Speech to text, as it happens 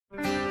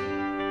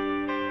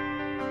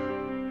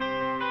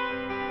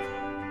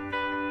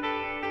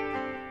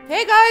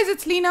Hey guys,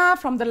 it's Leena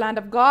from the Land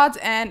of Gods,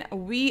 and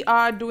we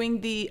are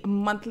doing the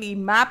monthly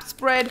map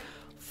spread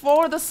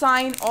for the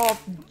sign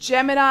of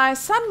Gemini,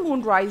 Sun,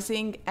 Moon,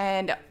 Rising,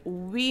 and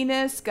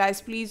Venus.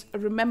 Guys, please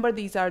remember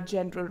these are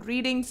general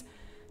readings.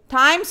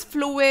 Time's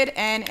fluid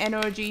and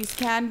energies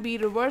can be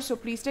reversed, so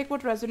please take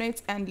what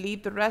resonates and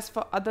leave the rest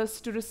for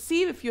others to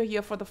receive. If you're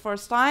here for the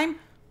first time,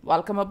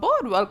 welcome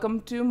aboard.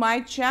 Welcome to my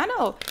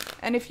channel.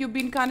 And if you've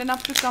been kind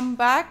enough to come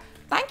back,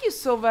 thank you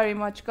so very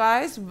much,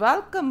 guys.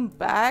 Welcome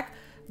back.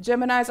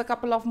 Gemini's a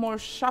couple of more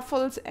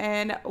shuffles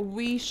and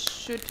we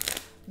should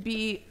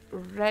be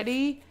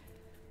ready.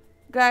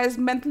 Guys,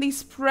 monthly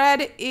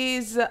spread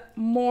is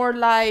more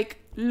like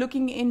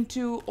looking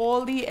into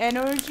all the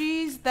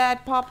energies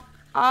that pop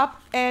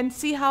up and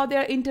see how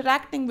they're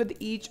interacting with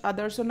each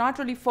other. So not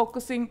really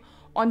focusing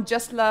on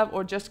just love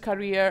or just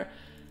career.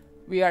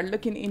 We are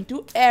looking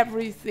into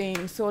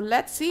everything. So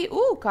let's see.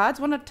 Ooh, cards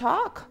want to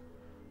talk.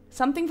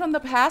 Something from the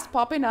past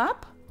popping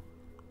up.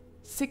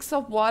 Six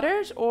of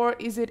Waters, or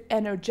is it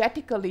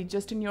energetically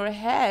just in your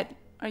head?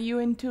 Are you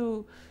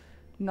into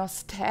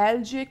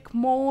nostalgic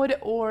mode,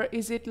 or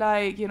is it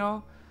like, you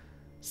know,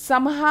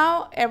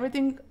 somehow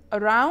everything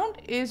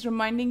around is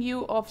reminding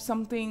you of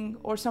something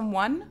or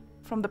someone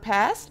from the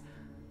past?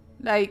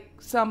 Like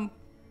some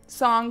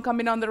song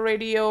coming on the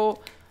radio,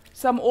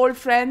 some old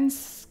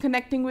friends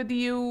connecting with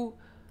you,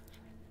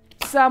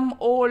 some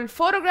old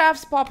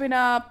photographs popping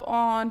up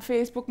on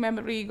Facebook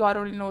memory, God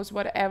only knows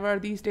whatever.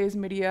 These days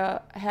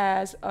media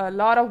has a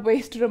lot of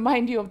ways to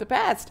remind you of the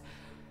past.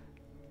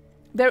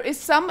 There is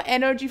some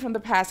energy from the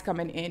past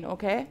coming in,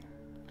 okay?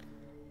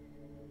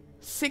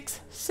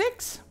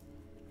 6-6.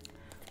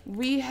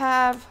 We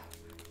have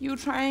you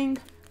trying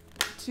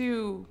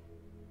to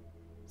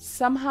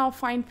somehow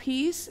find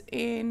peace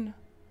in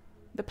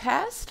the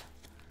past.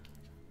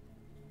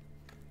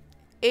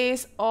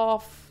 Ace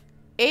of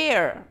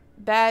Air.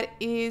 That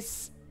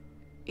is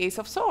Ace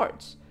of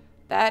Swords.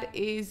 That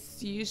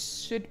is, you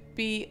should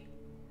be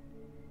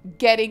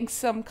getting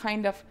some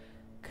kind of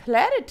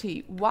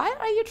clarity. Why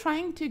are you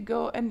trying to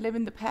go and live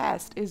in the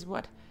past is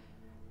what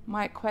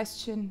my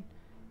question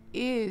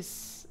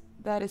is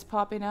that is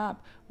popping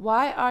up.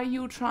 Why are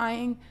you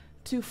trying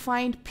to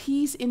find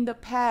peace in the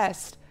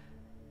past?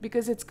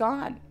 Because it's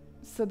gone.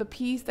 So the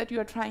peace that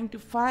you are trying to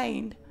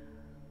find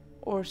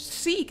or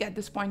seek at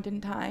this point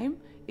in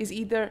time is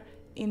either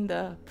in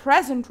the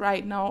present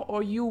right now,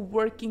 or you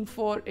working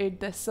for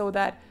it so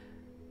that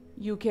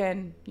you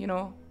can, you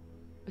know,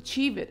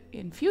 achieve it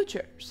in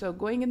future. So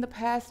going in the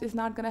past is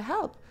not going to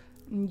help.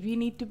 We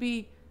need to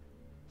be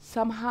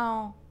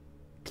somehow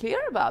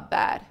clear about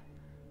that.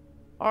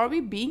 Are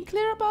we being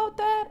clear about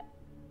that?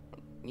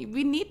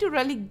 We need to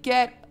really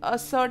get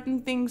certain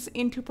things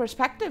into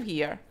perspective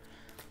here.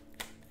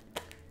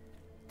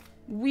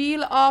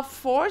 Wheel of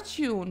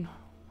Fortune.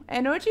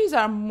 Energies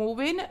are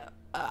moving.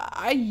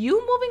 Are you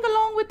moving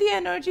along with the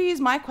energy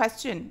is my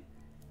question.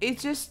 It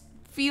just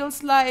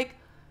feels like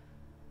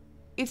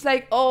it's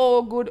like,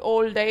 oh, good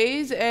old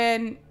days,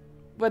 and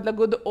but the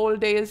good old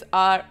days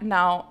are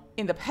now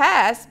in the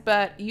past,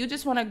 but you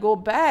just want to go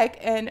back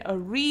and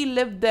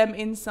relive them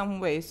in some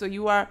way. So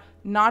you are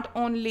not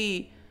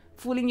only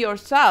fooling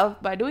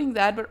yourself by doing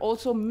that, but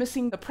also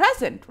missing the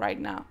present right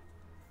now.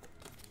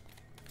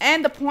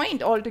 And the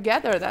point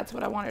altogether, that's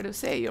what I wanted to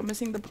say. You're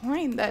missing the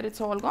point that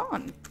it's all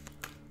gone.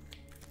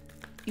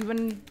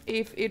 Even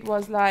if it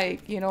was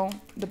like, you know,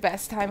 the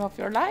best time of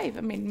your life.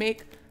 I mean,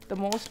 make the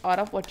most out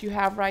of what you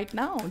have right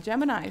now.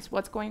 Geminis,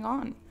 what's going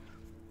on?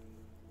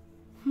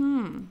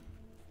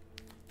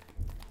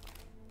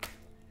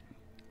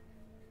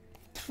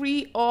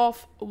 Three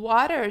of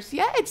Waters.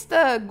 Yeah, it's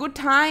the good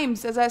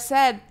times. As I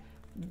said,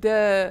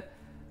 the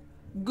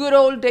good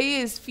old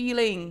days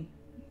feeling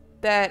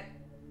that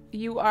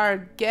you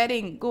are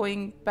getting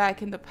going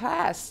back in the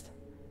past.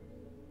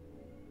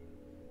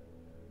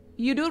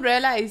 You do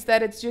realize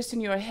that it's just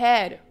in your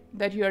head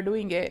that you are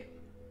doing it.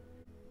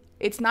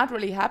 It's not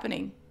really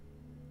happening.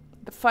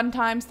 The fun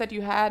times that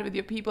you had with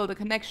your people, the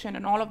connection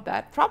and all of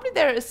that. Probably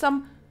there is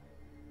some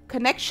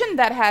connection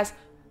that has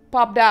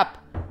popped up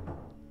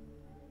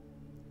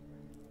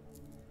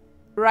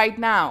right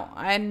now.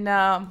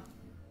 And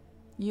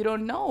you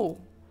don't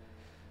know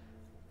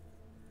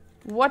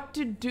what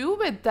to do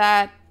with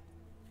that.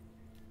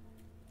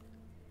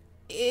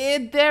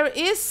 There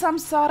is some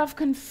sort of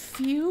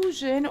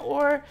confusion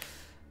or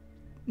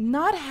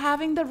not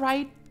having the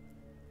right,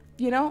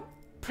 you know,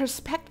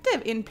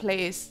 perspective in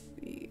place.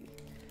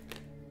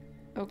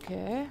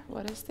 Okay,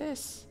 what is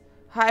this?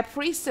 High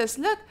Priestess.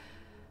 Look,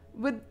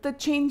 with the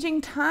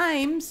changing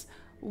times,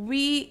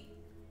 we,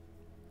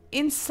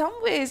 in some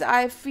ways,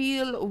 I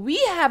feel we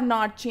have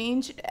not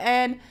changed,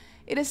 and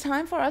it is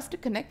time for us to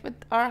connect with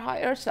our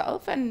higher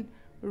self and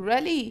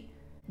really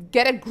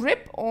get a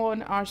grip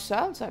on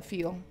ourselves, I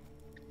feel.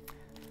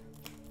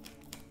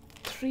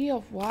 Three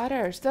of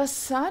Waters. The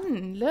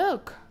Sun.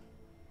 Look.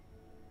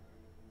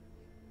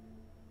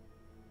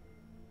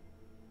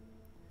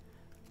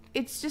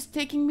 It's just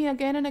taking me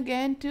again and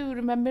again to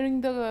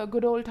remembering the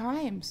good old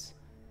times.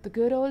 The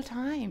good old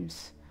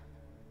times.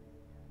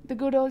 The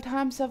good old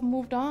times have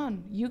moved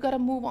on. You gotta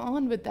move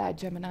on with that,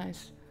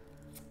 Geminis.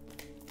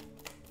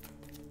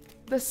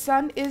 The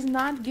sun is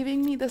not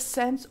giving me the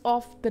sense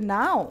of the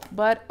now,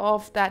 but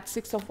of that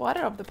Six of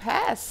Water of the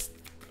past.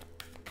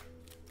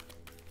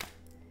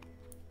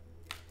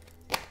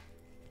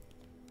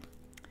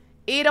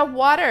 Eight of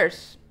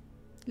Waters.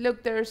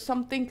 Look, there's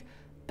something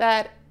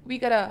that we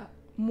gotta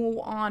move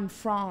on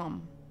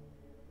from.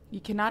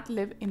 You cannot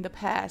live in the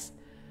past.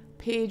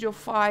 Page of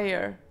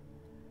Fire.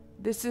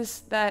 This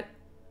is that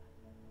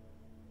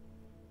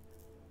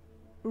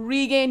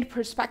regained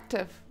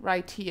perspective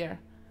right here,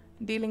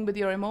 dealing with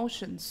your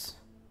emotions.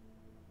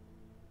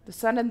 The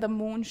sun and the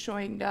moon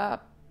showing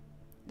up.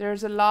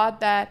 There's a lot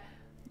that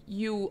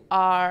you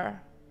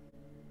are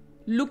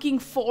looking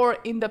for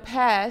in the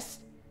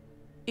past,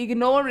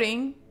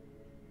 ignoring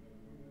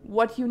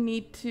what you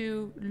need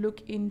to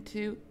look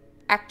into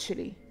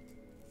actually.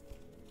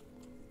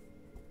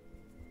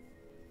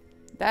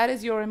 That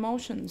is your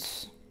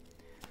emotions.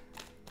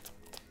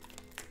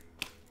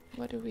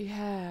 What do we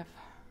have?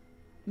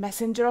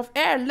 Messenger of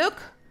air.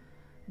 Look,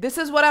 this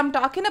is what I'm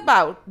talking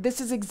about. This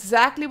is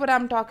exactly what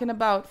I'm talking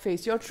about.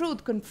 Face your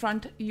truth.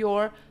 Confront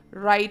your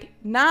right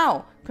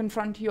now.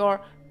 Confront your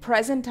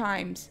present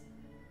times.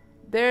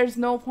 There's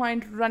no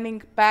point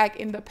running back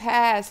in the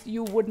past.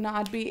 You would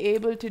not be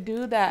able to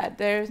do that.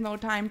 There's no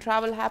time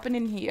travel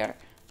happening here.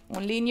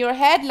 Only in your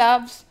head,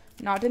 loves.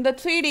 Not in the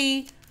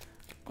 3D.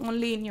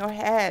 Only in your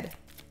head.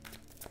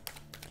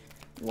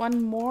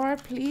 One more,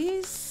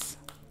 please.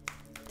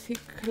 To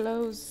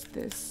close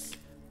this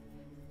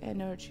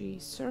energy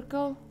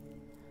circle.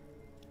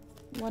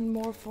 One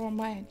more for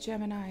my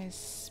Gemini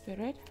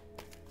spirit.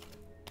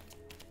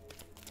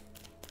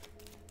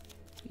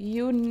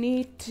 You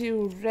need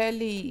to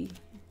really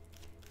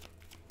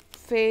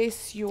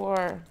face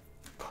your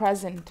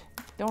present.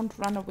 Don't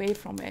run away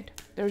from it.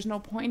 There's no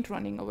point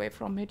running away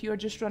from it. You're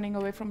just running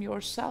away from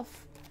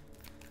yourself.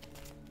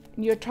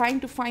 You're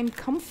trying to find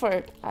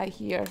comfort, I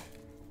hear,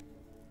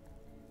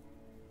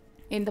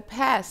 in the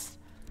past.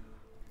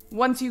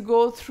 Once you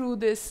go through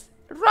this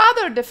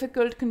rather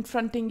difficult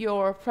confronting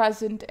your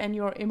present and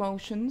your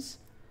emotions,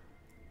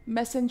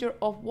 Messenger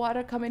of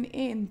Water coming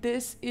in,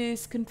 this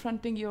is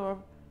confronting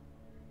your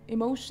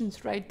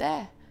emotions right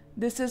there.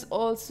 This is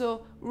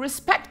also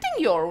respecting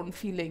your own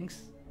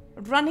feelings.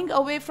 Running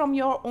away from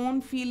your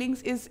own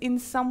feelings is in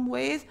some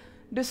ways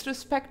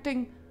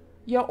disrespecting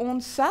your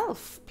own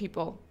self,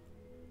 people.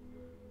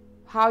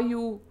 How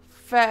you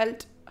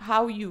felt,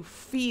 how you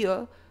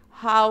feel,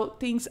 how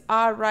things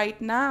are right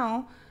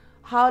now.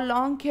 How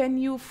long can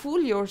you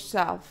fool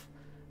yourself?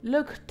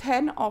 Look,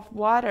 10 of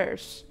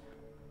Waters.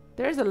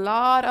 There's a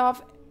lot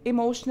of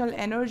emotional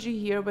energy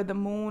here with the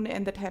moon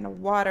and the 10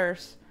 of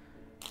Waters.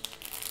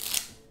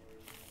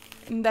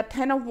 And that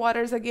 10 of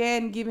Waters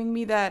again giving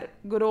me that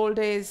good old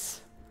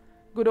days,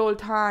 good old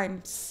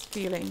times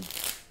feeling.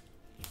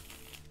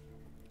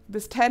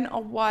 This 10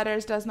 of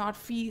Waters does not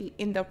feel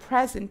in the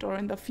present or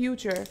in the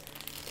future.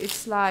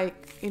 It's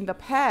like in the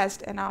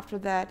past, and after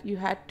that you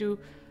had to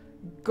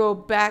go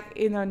back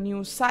in a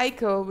new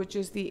cycle, which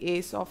is the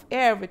Ace of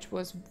Air, which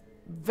was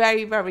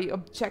very, very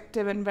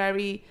objective and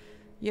very,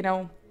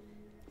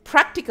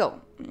 practical.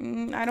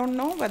 I don't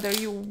know whether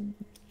you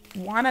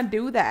want to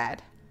do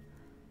that.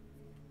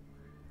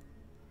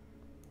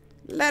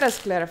 Let us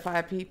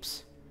clarify,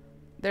 peeps.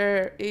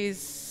 There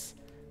is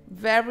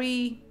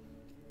very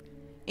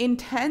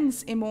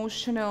intense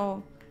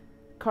emotional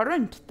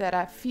current that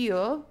I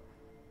feel,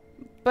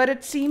 but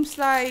it seems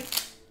like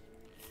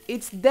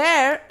it's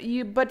there,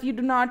 but you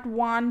do not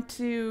want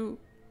to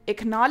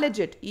acknowledge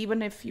it,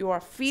 even if you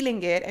are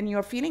feeling it, and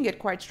you're feeling it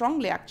quite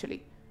strongly,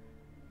 actually.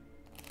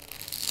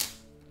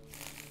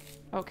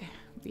 Okay,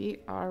 we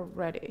are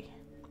ready.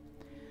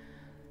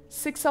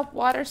 Six of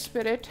Water,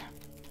 Spirit.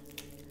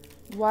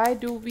 Why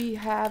do we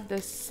have the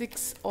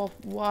Six of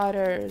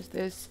Waters,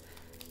 this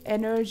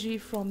energy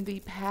from the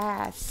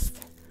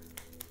past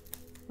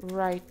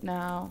right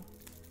now?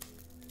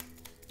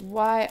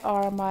 Why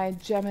are my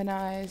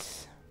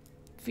Geminis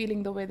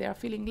feeling the way they are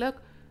feeling?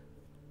 Look,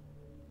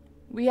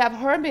 we have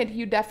Hermit.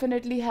 You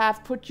definitely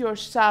have put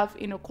yourself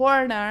in a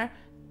corner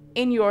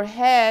in your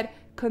head,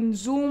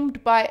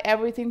 consumed by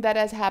everything that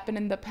has happened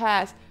in the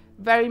past,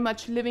 very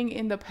much living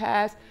in the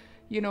past,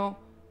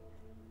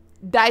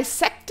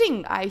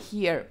 dissecting, I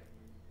hear,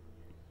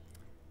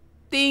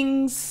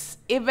 things,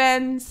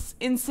 events,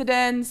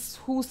 incidents,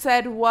 who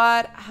said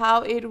what,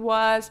 how it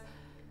was.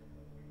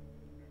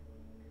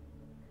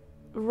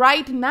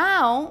 Right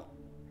now,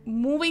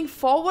 moving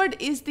forward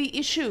is the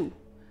issue,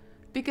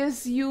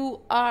 because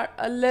you are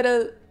a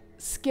little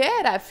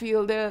scared. I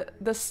feel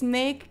the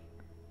snake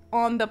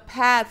on the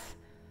path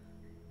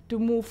to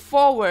move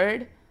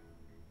forward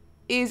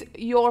is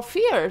your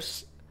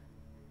fears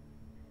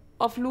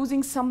of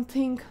losing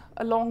something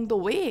along the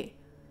way.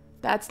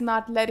 That's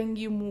not letting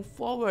you move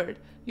forward.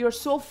 You're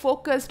so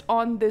focused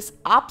on this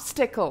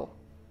obstacle.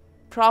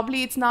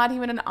 Probably it's not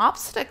even an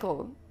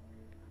obstacle.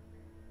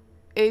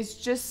 It's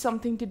just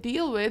something to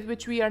deal with,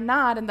 which we are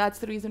not, and that's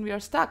the reason we are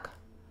stuck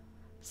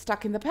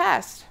in the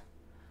past.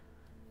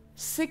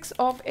 6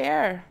 of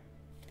air.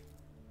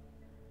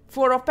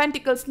 4 of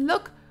Pentacles.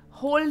 Look,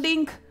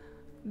 holding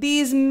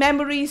these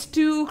memories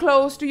too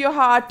close to your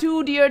heart,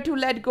 too dear to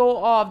let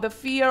go of. The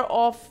fear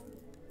of,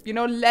 you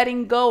know,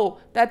 letting go.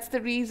 That's the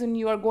reason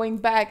you are going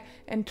back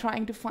and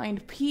trying to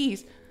find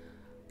peace.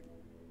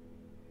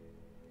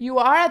 You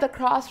are at the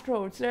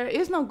crossroads. There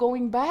is no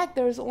going back.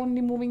 There is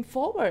only moving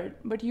forward.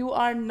 But you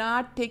are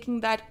not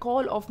taking that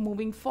call of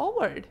moving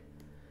forward.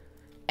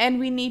 And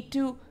we need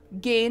to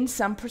gain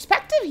some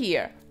perspective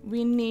here.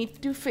 We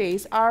need to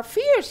face our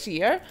fears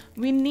here.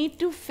 We need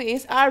to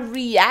face our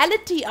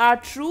reality, our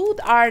truth,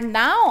 our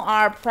now,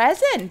 our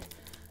present.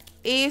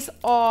 Ace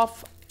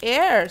of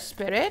Air,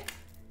 Spirit.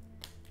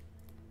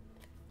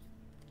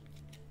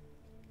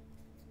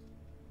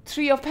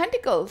 3 of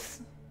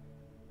Pentacles.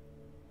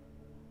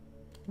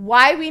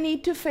 Why we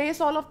need to face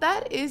all of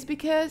that is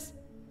because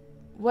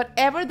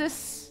whatever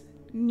this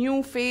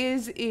new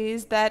phase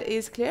is, that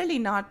is clearly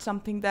not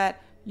something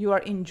that you are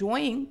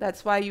enjoying.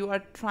 That's why you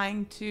are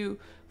trying to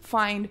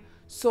find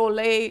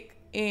solace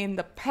in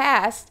the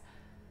past.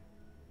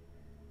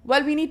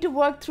 Well, we need to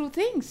work through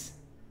things.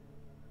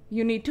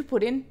 You need to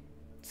put in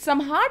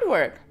some hard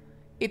work.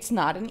 It's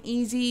not an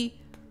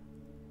easy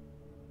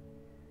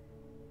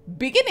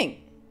beginning.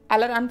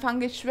 Aller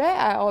Anfang ist schwer,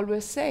 I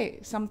always say.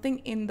 Something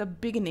in the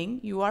beginning,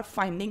 you are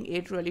finding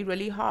it really,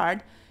 really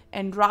hard.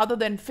 And rather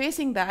than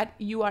facing that,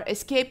 you are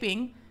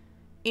escaping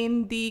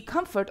in the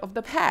comfort of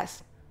the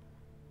past.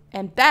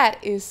 And that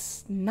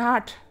is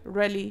not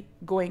really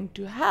going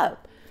to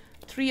help.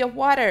 3 of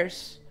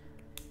Waters.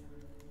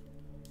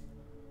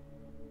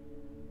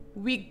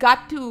 We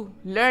got to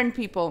learn,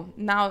 people.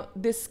 Now,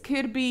 this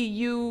could be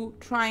you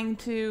trying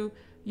to,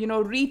 you know,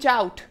 reach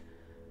out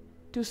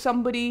to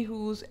somebody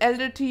who's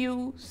elder to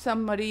you,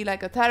 somebody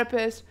like a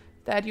therapist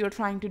that you're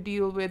trying to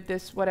deal with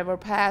this whatever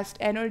past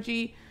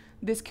energy.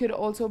 This could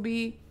also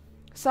be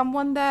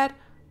someone that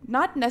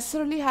not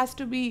necessarily has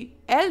to be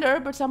elder,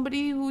 but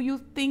somebody who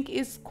you think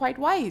is quite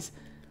wise.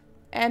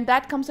 And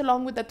that comes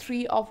along with the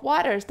 3 of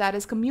Waters, that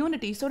is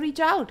community. So reach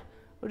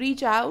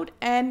out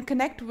and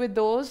connect with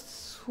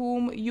those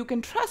whom you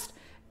can trust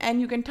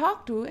and you can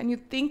talk to and you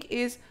think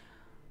is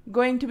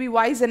going to be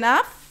wise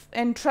enough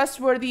and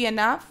trustworthy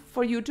enough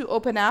for you to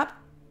open up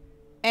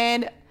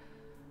and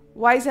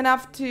wise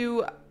enough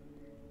to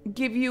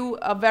give you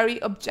a very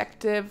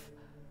objective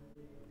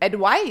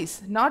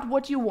advice, not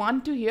what you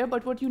want to hear,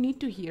 but what you need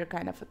to hear,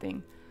 kind of a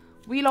thing.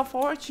 Wheel of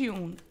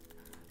Fortune,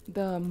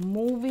 the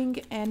moving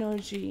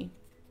energy.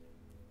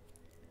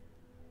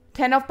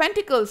 10 of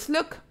Pentacles,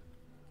 look.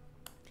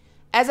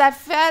 As I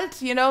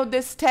felt, you know,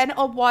 this 10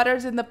 of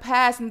Waters in the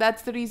past, and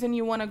that's the reason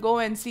you want to go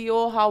and see,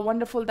 oh, how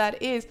wonderful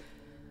that is.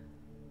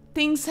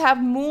 Things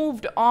have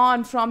moved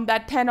on from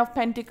that 10 of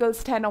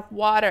Pentacles, 10 of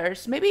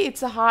Waters. Maybe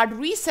it's a hard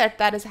reset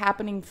that is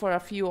happening for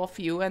a few of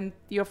you, and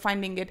you're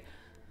finding it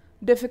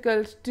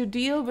difficult to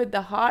deal with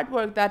the hard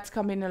work that's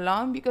coming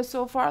along because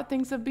so far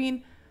things have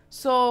been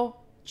so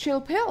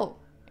chill pill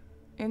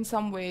in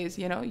some ways.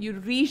 You know, you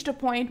reached a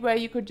point where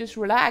you could just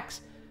relax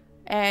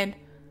and,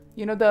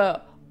 you know,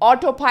 the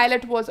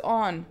autopilot was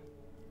on,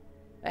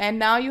 and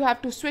now you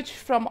have to switch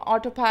from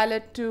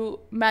autopilot to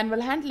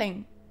manual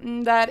handling.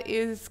 That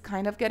is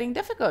kind of getting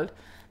difficult.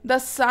 The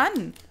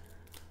Sun,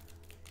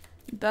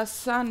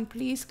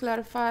 please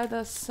clarify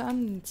the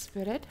Sun,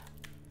 Spirit.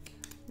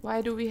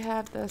 Why do we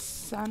have the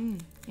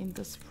Sun in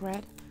the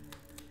spread?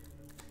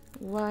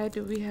 Why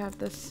do we have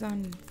the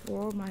Sun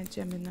for my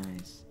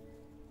Geminis?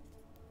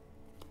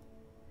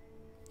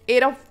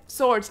 8 of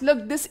Swords.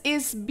 Look, this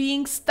is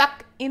being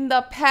stuck in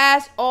the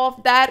past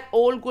of that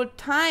old good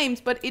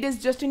times, but it is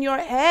just in your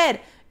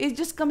head. It's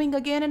just coming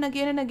again and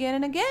again and again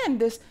and again.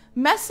 This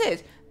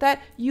message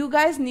that you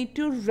guys need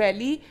to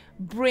really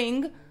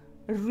bring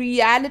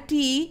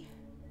reality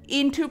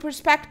into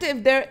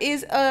perspective. There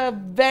is a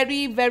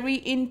very,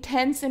 very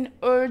intense and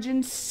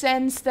urgent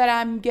sense that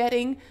I'm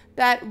getting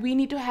that we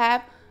need to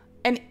have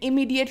an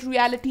immediate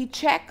reality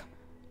check.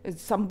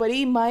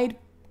 Somebody might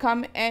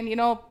come and, you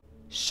know,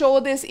 show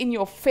this in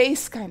your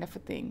face, kind of a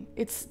thing.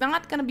 It's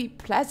not going to be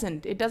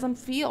pleasant. It doesn't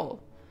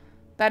feel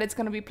that it's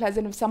going to be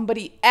pleasant if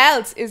somebody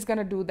else is going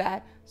to do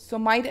that. So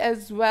might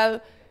as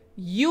well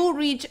you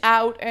reach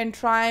out and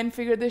try and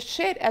figure this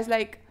shit as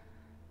like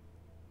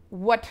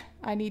what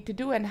I need to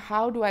do and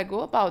how do I go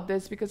about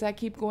this, because I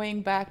keep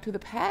going back to the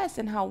past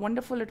and how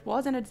wonderful it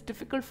was, and it's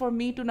difficult for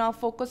me to now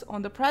focus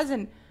on the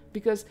present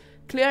because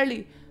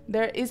clearly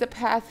there is a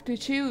path to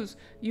choose.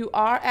 You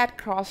are at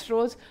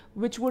crossroads,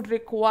 which would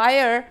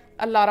require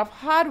a lot of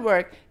hard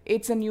work.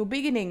 It's a new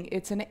beginning.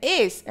 It's an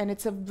ace, and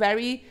it's a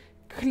very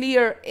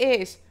clear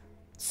ace.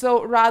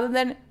 So rather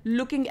than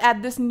looking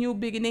at this new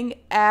beginning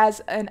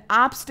as an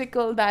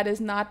obstacle that is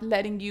not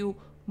letting you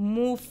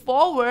move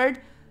forward,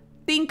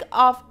 think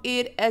of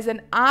it as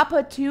an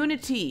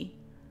opportunity,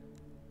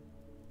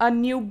 a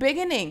new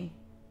beginning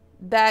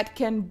that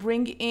can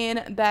bring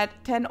in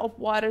that 10 of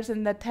Waters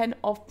and the 10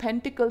 of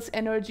Pentacles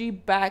energy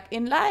back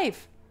in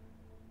life.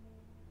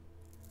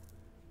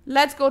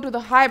 Let's go to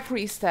the High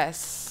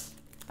Priestess,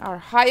 our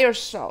higher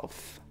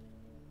self.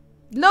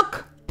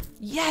 Look,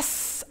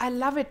 Yes, I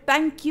love it.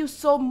 Thank you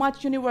so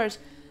much, universe.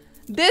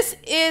 This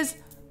is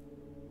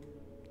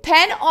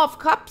 10 of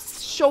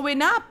cups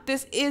showing up.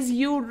 This is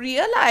you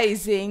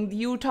realizing,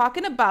 you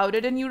talking about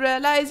it, and you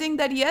realizing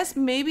that yes,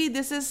 maybe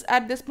this is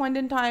at this point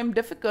in time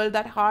difficult.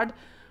 That hard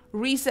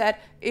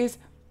reset is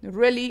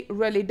really,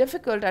 really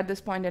difficult at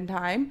this point in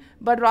time.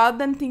 But rather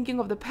than thinking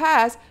of the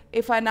past,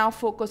 if I now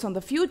focus on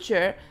the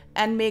future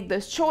and make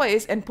this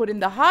choice and put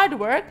in the hard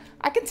work,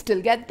 I can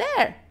still get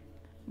there.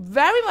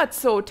 Very much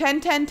so. 10,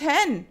 10,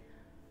 10.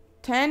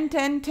 10,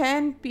 10,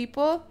 10,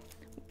 people.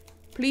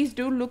 Please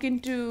do look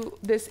into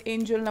this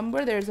angel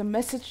number. There's a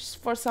message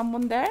for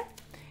someone there.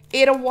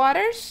 8 of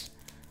Waters.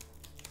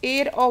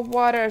 8 of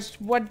Waters.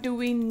 What do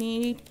we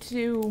need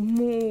to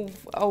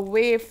move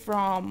away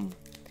from?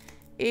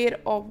 8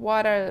 of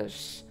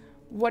Waters.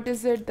 What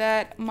is it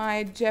that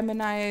my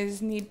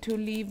Geminis need to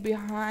leave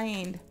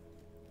behind?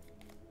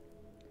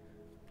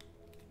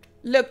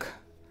 Look.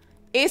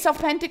 Ace of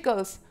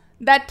Pentacles.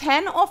 That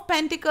 10 of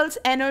Pentacles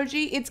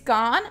energy, it's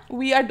gone.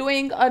 We are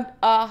doing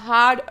a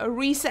hard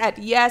reset.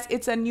 Yes,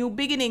 it's a new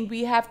beginning.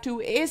 We have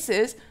 2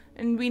 aces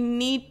and we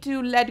need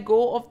to let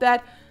go of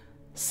that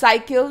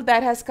cycle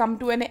that has come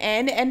to an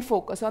end and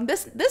focus on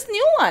this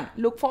new one.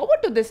 Look forward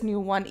to this new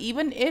one,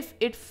 even if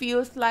it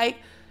feels like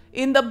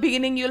in the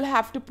beginning you'll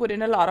have to put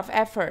in a lot of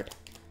effort.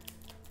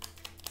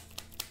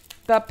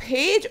 The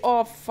Page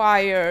of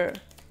Fire.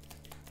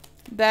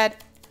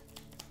 That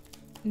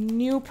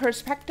new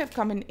perspective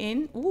coming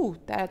in. Ooh,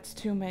 that's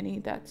too many.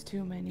 That's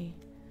too many.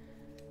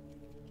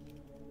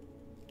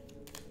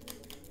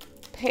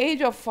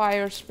 Page of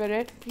Fire,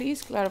 Spirit.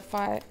 Please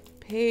clarify.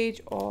 Page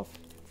of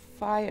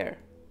Fire.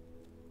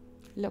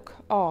 Look.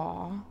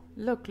 Oh,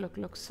 look, look,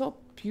 look. So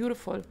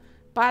beautiful.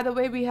 By the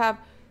way, we have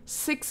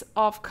 6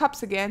 of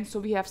Cups again.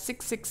 So we have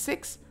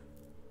 666.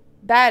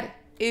 That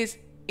is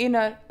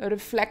inner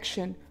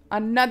reflection.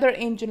 Another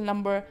angel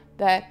number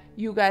that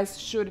you guys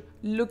should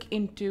look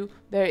into.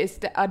 There is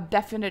a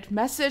definite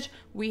message.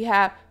 We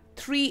have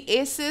 3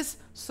 aces.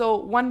 So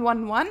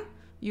 111.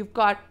 You've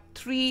got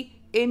 3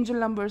 angel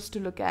numbers to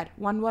look at.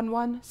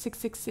 111,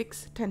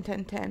 666, 10,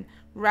 10, 10.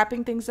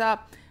 Wrapping things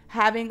up,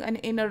 having an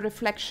inner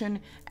reflection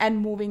and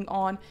moving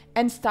on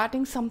and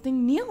starting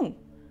something new.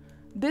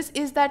 This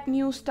is that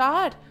new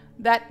start,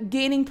 that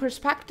gaining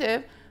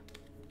perspective,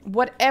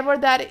 whatever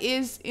that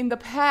is in the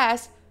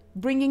past,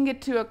 bringing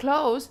it to a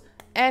close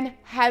and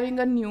having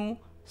a new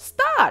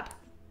start.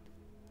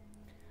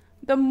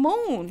 The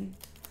Moon.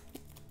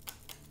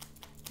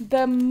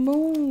 The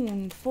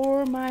Moon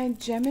for my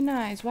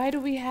Geminis. Why do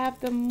we have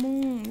the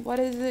Moon? What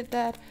is it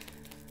that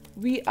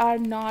we are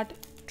not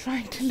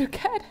trying to look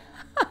at?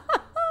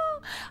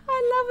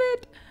 I love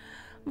it.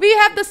 We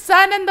have the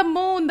Sun and the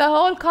Moon, the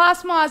whole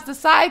cosmos, the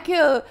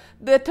cycle,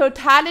 the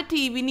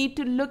totality. We need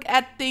to look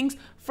at things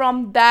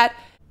from that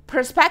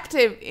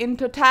perspective, in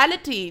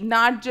totality,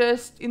 not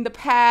just in the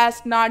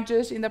past, not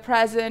just in the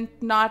present,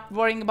 not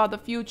worrying about the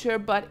future,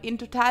 but in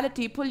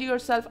totality. Pull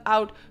yourself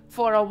out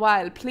for a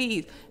while,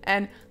 please,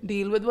 and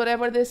deal with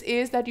whatever this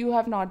is that you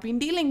have not been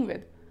dealing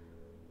with.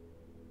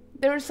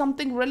 There is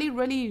something really,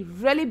 really,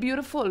 really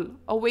beautiful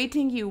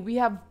awaiting you. We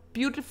have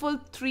beautiful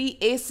 3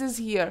 aces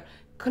here.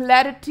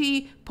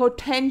 Clarity,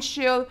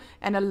 potential,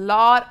 and a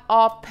lot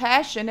of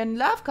passion and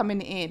love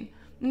coming in.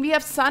 And we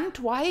have Sun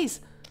twice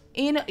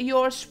in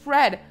your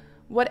spread.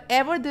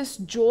 Whatever this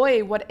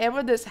joy,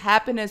 whatever this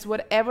happiness,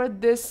 whatever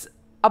this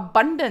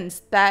abundance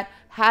that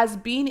has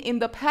been in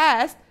the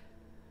past,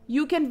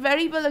 you can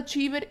very well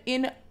achieve it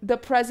in the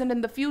present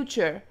and the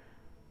future.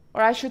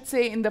 Or I should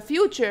say in the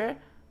future,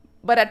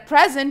 but at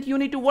present, you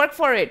need to work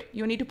for it.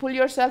 You need to pull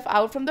yourself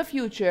out from the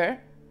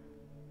future,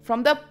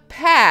 from the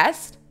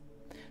past,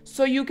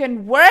 so you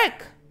can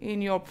work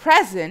in your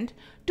present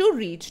to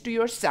reach to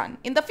your Sun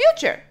in the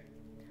future.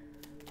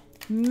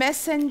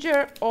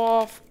 Messenger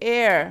of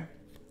Air.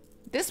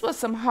 This was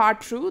some hard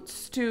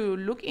truths to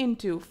look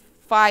into.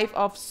 5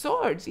 of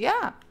Swords.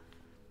 Yeah.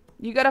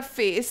 You got to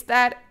face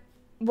that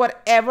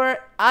whatever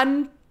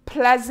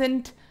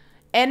unpleasant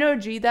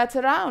energy that's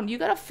around. You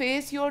got to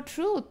face your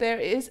truth. There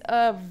is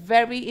a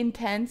very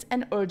intense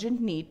and urgent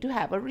need to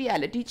have a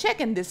reality check.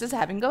 And this is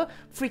having a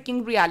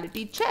freaking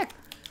reality check.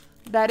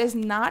 That is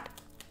not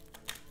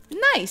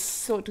nice,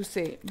 so to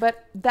say.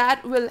 But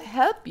that will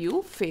help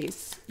you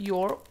face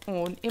your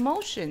own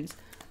emotions.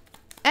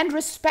 And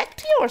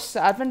respect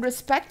yourself and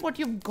respect what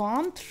you've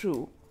gone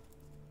through.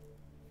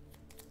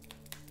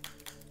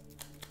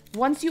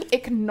 Once you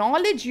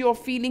acknowledge your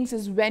feelings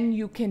is when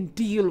you can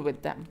deal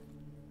with them.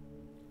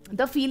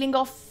 The feeling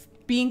of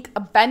being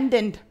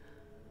abandoned.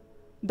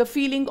 The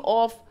feeling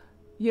of,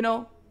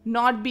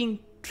 not being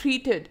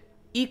treated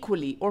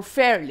equally or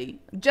fairly.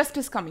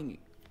 Justice coming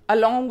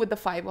along with the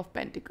 5 of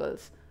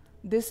Pentacles.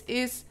 This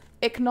is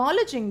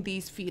acknowledging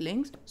these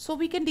feelings so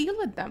we can deal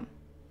with them.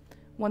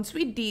 Once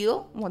we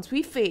deal, once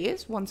we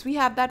face, once we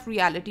have that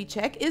reality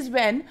check is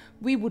when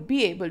we would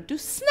be able to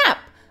snap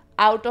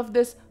out of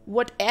this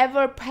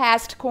whatever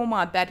past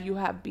coma that you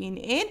have been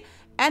in.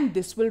 And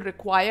this will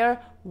require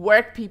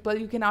work, people.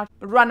 You cannot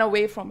run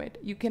away from it.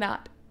 You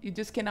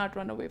just cannot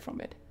run away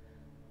from it.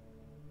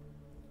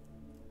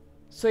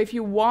 So if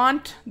you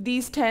want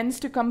these 10s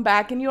to come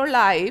back in your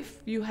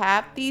life, you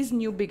have these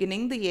new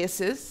beginning, the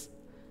aces,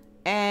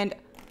 and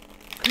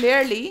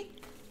clearly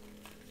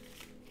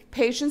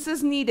patience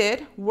is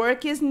needed,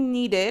 work is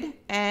needed,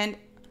 and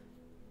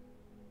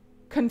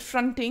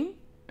confronting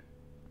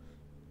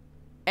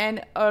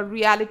and a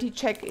reality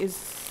check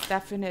is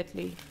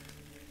definitely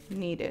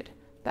needed.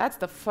 That's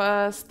the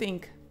first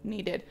thing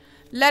needed.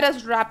 Let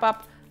us wrap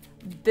up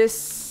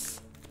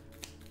this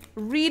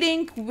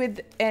reading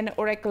with an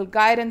oracle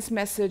guidance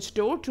message.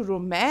 Door to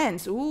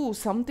romance. Ooh,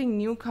 something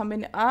new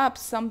coming up,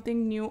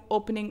 something new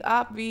opening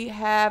up. We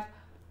have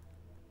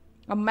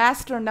a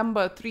master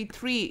number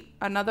 33,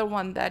 another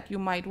one that you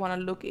might want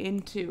to look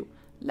into.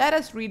 Let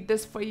us read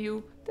this for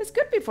you. This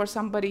could be for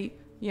somebody,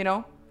 you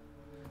know,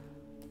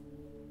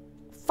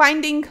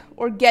 finding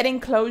or getting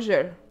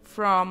closure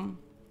from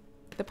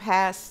the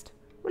past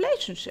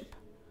relationship.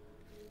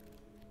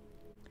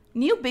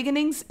 New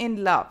beginnings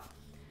in love.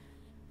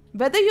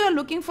 Whether you are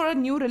looking for a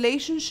new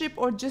relationship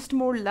or just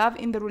more love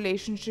in the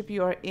relationship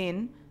you are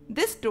in,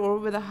 this door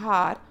with a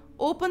heart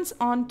opens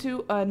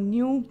onto a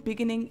new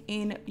beginning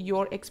in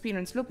your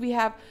experience. Look, we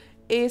have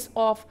Ace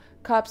of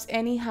Cups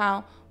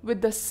anyhow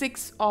with the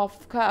Six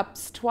of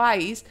Cups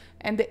twice,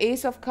 and the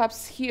Ace of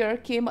Cups here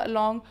came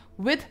along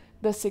with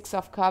the Six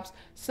of Cups.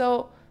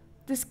 So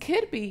this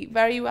could be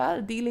very well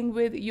dealing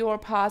with your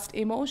past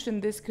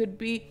emotion. This could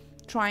be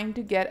trying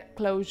to get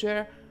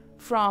closure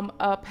from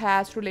a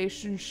past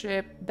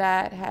relationship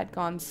that had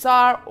gone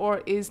sour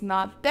or is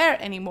not there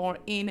anymore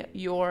in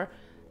your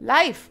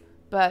life,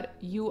 but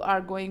you are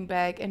going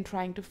back and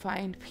trying to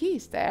find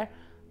peace there.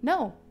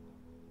 No,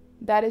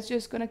 that is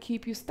just going to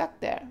keep you stuck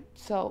there.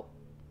 So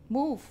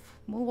move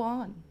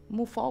on,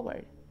 move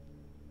forward.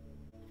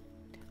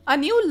 A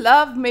new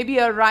love may be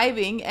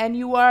arriving and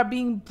you are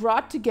being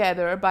brought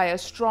together by a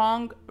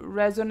strong,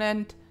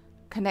 resonant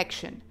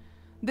connection.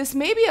 This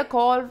may be a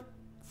call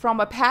from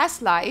a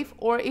past life,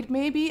 or it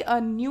may be a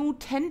new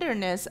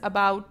tenderness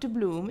about to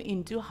bloom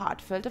into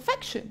heartfelt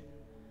affection.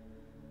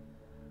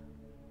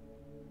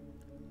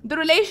 The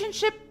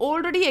relationship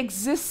already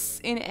exists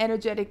in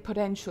energetic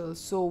potential.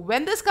 So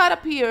when this card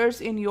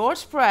appears in your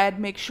spread,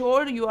 make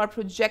sure you are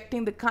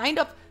projecting the kind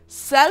of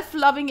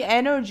self-loving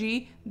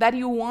energy that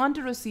you want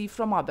to receive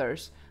from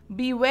others.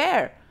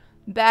 Beware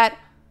that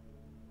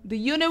the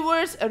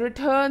universe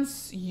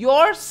returns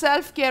your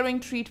self-caring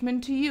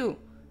treatment to you.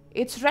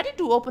 It's ready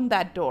to open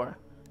that door.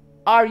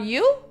 Are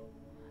you?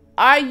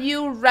 Are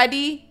you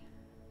ready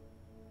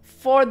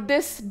for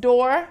this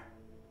door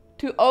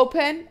to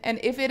open?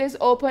 And if it is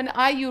open,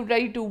 are you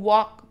ready to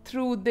walk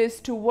through this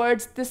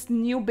towards this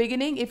new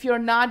beginning? If you're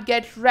not,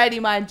 get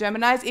ready, my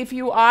Geminis. If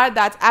you are,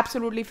 that's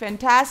absolutely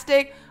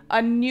fantastic.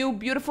 A new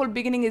beautiful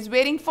beginning is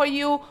waiting for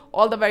you.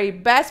 All the very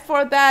best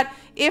for that.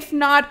 If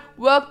not,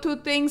 work through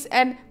things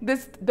and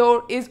this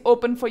door is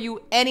open for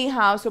you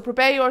anyhow. So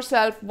prepare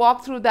yourself,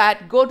 walk through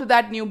that, go to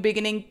that new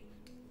beginning.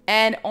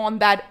 And on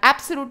that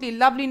absolutely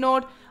lovely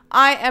note,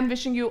 I am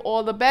wishing you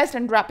all the best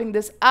and wrapping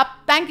this up.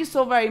 Thank you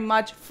so very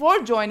much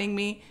for joining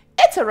me.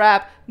 It's a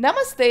wrap.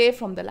 Namaste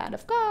from the land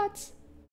of gods.